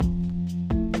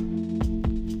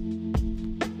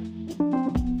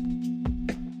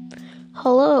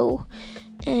hello.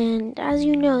 And as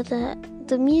you know,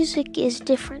 the music is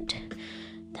different.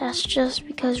 That's just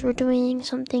because we're doing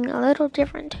something a little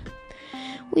different.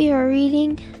 We are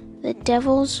reading The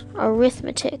Devil's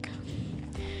Arithmetic.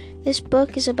 This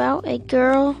book is about a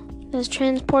girl that's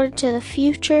transported to the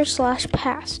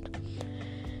future/past.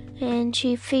 And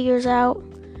she figures out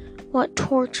what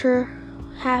torture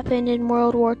happened in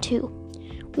World War II.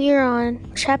 We are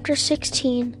on chapter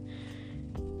 16,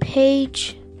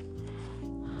 page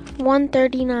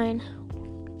 139.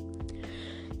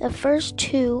 The first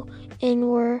two in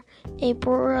were a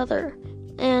brother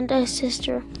and a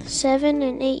sister, 7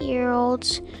 and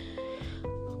 8-year-olds.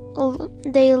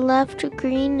 They left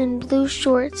green and blue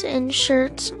shorts and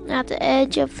shirts at the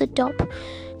edge of the dump.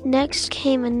 Next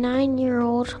came a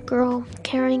 9-year-old girl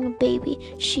carrying a baby.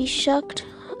 She shucked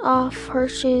off her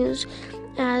shoes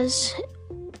as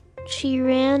she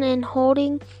ran and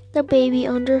holding the baby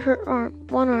under her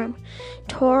one arm,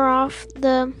 tore off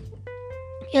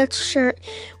its shirt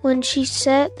when she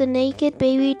set the naked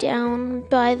baby down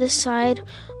by the side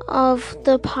of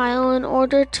the pile in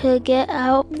order to get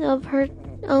out of her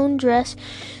own dress.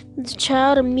 The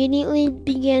child immediately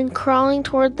began crawling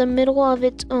toward the middle of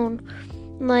its own,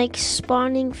 like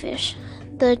spawning fish.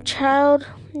 The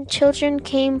children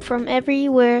came from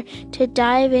everywhere to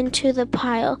dive into the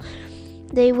pile.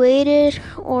 They waded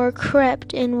or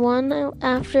crept in one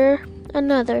after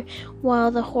another, while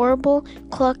the horrible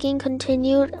clucking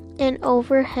continued, and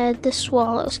overhead the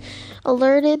swallows,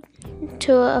 alerted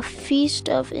to a feast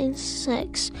of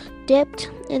insects,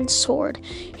 dipped and soared.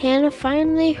 Hannah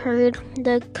finally heard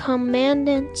the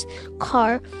commandant's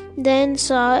car, then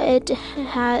saw it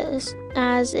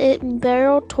as it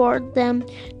barreled toward them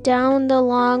down the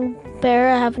long, bare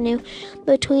avenue.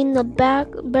 Between the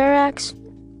barracks,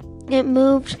 it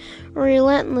moved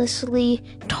relentlessly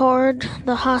toward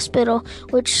the hospital,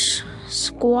 which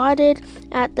squatted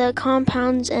at the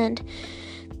compound's end.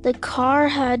 The car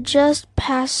had just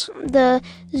passed the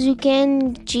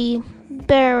Zuganji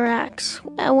barracks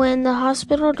when the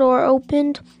hospital door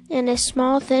opened and a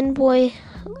small, thin boy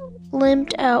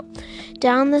limped out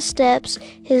down the steps,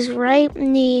 his right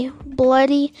knee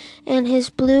bloody and his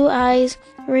blue eyes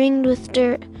ringed with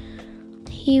dirt.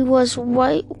 He was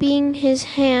wiping his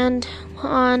hand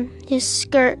on his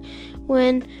shirt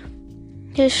when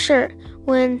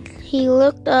he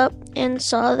looked up and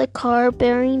saw the car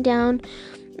bearing down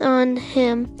on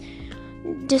him.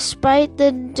 Despite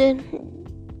the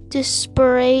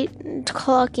disparate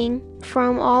clucking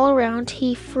from all around,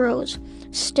 he froze,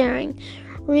 staring.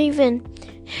 "Reuven,"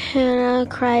 Hannah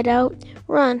cried out,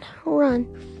 "Run, run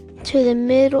to the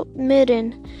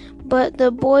midden." But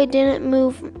the boy didn't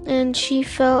move, and she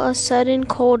felt a sudden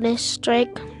coldness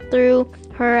strike through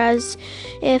her as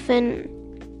if an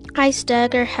ice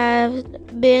dagger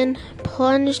had been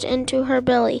plunged into her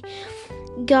belly.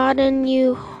 "God and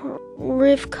you,"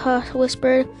 Rivka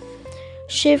whispered.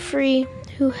 Shifri,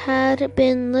 who had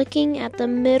been looking at the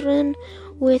midden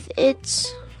with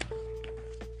its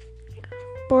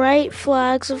bright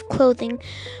flags of clothing,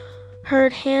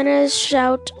 heard Hannah's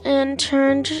shout and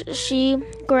turned. She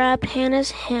grabbed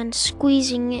Hannah's hand,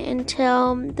 squeezing it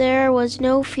until there was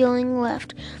no feeling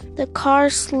left. The car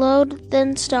slowed,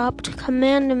 then stopped.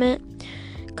 Commandant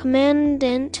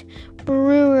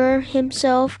Brewer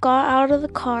himself got out of the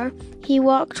car. He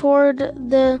walked toward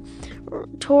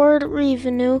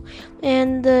Reuven,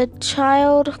 and the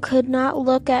child could not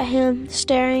look at him,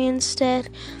 staring instead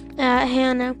at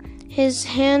Hannah, his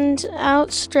hand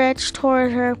outstretched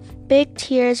toward her. Big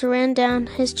tears ran down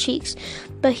his cheeks,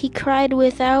 but he cried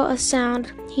without a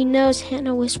sound. "He knows,"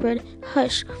 Hannah whispered.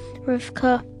 "Hush,"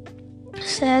 Rivka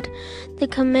said. The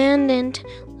commandant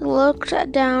looked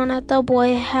down at the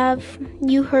boy. "Have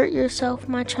you hurt yourself,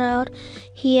 my child?"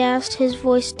 he asked, his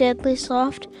voice deadly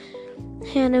soft.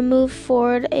 Hannah moved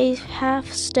forward a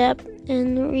half step,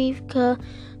 and Rivka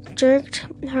jerked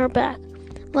her back.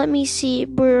 "Let me see,"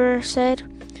 Brewer said.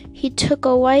 He took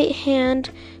a white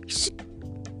handkerchief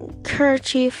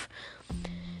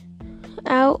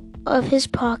out of his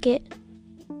pocket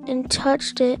and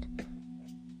touched it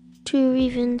to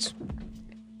Reuven's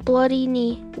bloody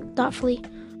knee thoughtfully.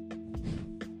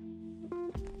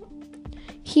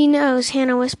 "He knows,"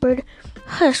 Hannah whispered.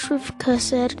 "Hush," Rivka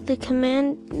said. The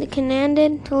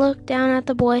commandant looked down at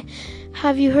the boy.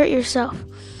 "Have you hurt yourself?"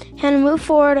 Hannah moved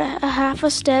forward a half a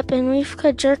step, and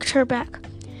Rivka jerked her back.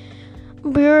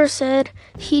 Brewer said.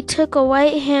 He took a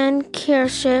white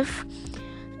handkerchief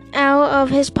out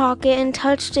of his pocket and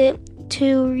touched it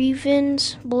to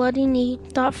Reuven's bloody knee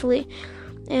thoughtfully.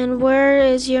 "And where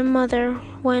is your mother?"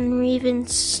 When Reuven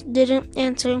didn't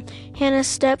answer, Hannah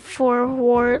stepped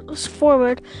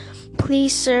forward,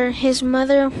 Please, sir, his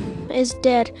mother is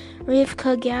dead,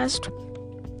 Rivka gasped.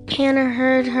 Hannah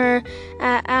heard her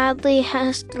Adley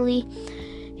hastily.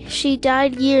 She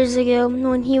died years ago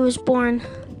when he was born.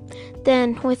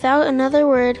 Then, without another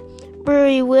word,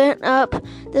 Buri went up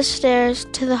the stairs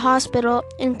to the hospital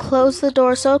and closed the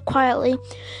door so quietly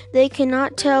they could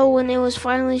not tell when it was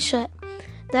finally shut.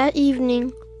 That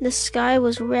evening, the sky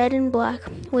was red and black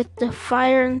with the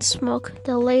fire and smoke,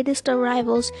 the latest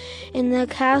arrivals in the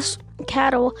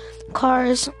cattle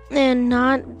cars and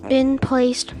not been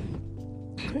placed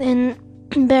in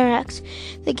barracks.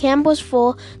 The camp was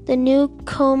full. The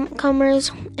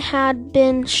newcomers had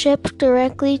been shipped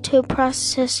directly to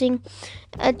processing,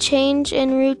 a change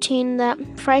in routine that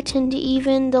frightened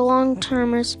even the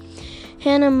long-termers.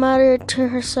 Hannah muttered to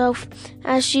herself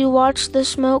as she watched the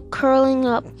smoke curling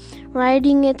up,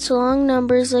 writing its long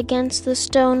numbers against the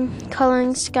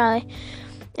stone-coloring sky.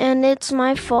 And it's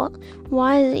my fault.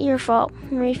 Why is it your fault?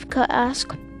 Rivka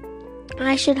asked.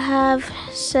 I should have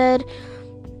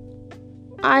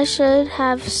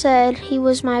said he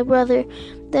was my brother.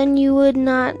 Then you would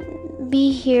not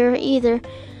be here either.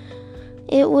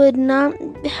 It would not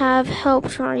have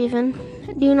helped even.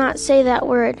 Do not say that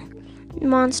word.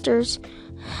 Monsters,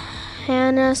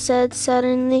 Hannah said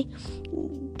suddenly.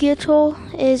 Gittel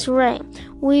is right.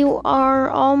 We are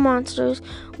all monsters.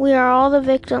 We are all the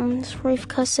victims,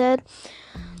 Rivka said.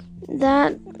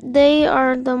 That they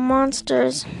are the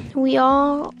monsters. We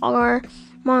all are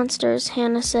monsters,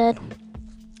 Hannah said.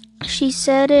 She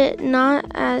said it not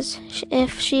as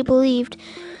if she believed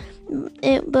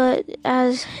it, but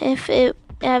as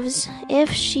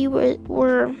if she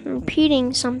were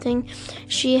repeating something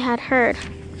she had heard.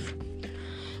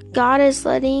 God is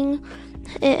letting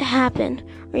it happen,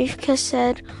 Rivka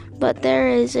said, but there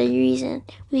is a reason.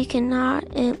 We cannot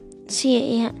see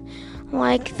it yet.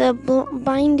 Like the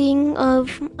binding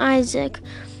of Isaac.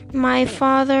 My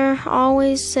father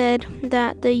always said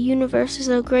that the universe is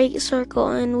a great circle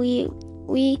and we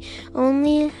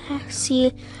only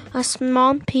see a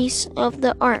small piece of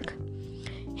the arc.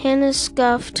 Hannah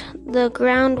scuffed the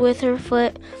ground with her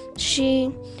foot.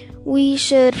 We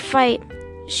should fight,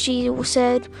 she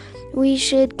said. We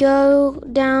should go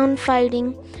down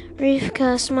fighting.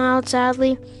 Rivka smiled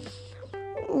sadly.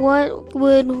 What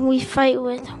would we fight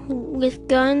with? With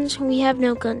guns? We have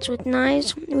no guns. With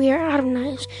knives? We are out of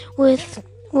knives. With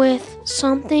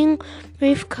something?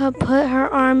 Rivka put her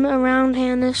arm around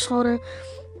Hannah's shoulder.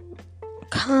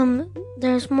 Come,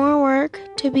 there's more work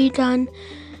to be done.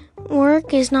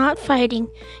 Work is not fighting.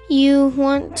 You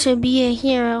want to be a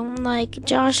hero like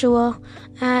Joshua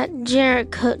at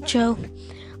Jericho,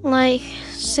 like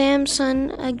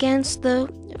Samson against the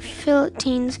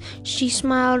Philistines. She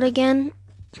smiled again.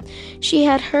 She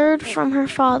had heard from her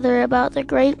father about the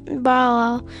great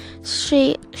Baal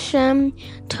Shem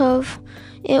Tov.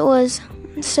 It was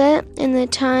set in the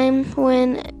time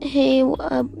when he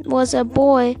was a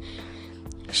boy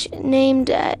named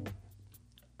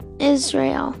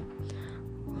Israel,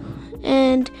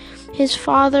 and his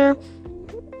father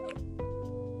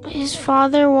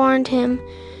warned him,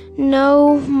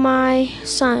 "Know, my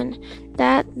son,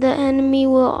 that the enemy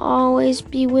will always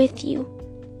be with you.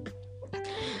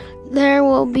 There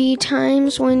will be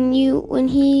times when he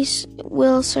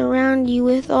will surround you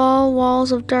with all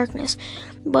walls of darkness.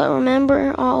 But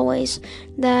remember always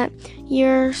that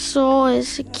your soul is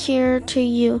secure to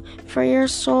you, for your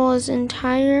soul is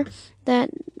entire,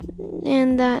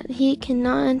 and that he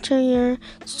cannot enter your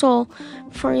soul,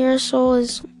 for your soul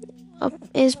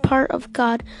is part of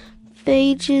God."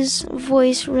 Phage's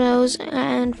voice rose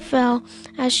and fell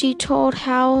as she told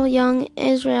how young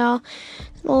Israel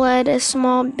led a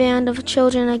small band of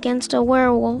children against a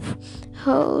werewolf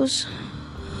whose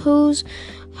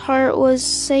heart was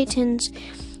Satan's.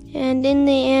 And in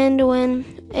the end, when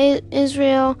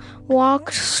Israel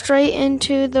walked straight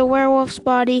into the werewolf's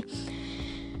body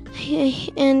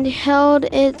and held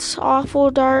its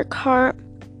awful dark heart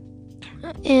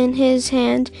in his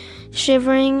hand,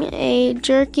 shivering,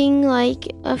 jerking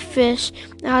like a fish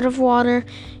out of water,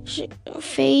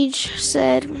 Phage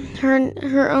said,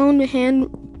 her own hand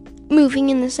moving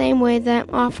in the same way. That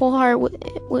awful heart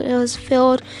was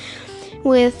filled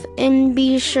with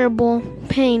immeasurable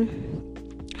pain.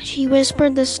 She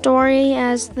whispered the story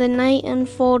as the night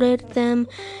unfolded them.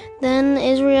 Then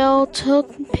Israel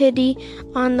took pity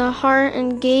on the heart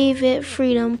and gave it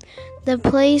freedom. They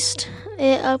placed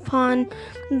it upon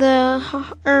the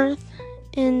earth,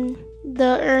 and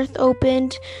the earth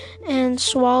opened and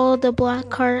swallowed the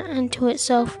black heart into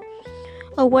itself.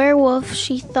 A werewolf,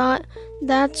 she thought.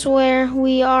 That's where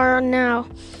we are now,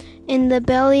 in the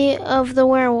belly of the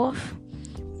werewolf.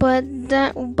 But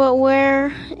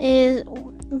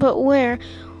where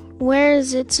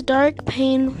is its dark,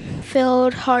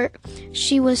 pain-filled heart?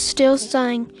 She was still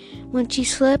sighing when she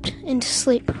slipped into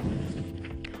sleep.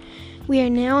 We are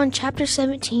now on chapter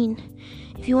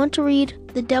 17. If you want to read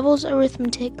The Devil's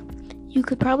Arithmetic, you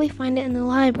could probably find it in the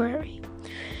library.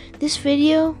 This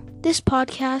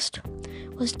podcast,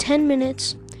 was 10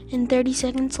 minutes and 30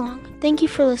 seconds long. Thank you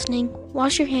for listening.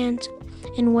 Wash your hands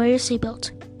and wear your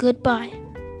seatbelt. Goodbye.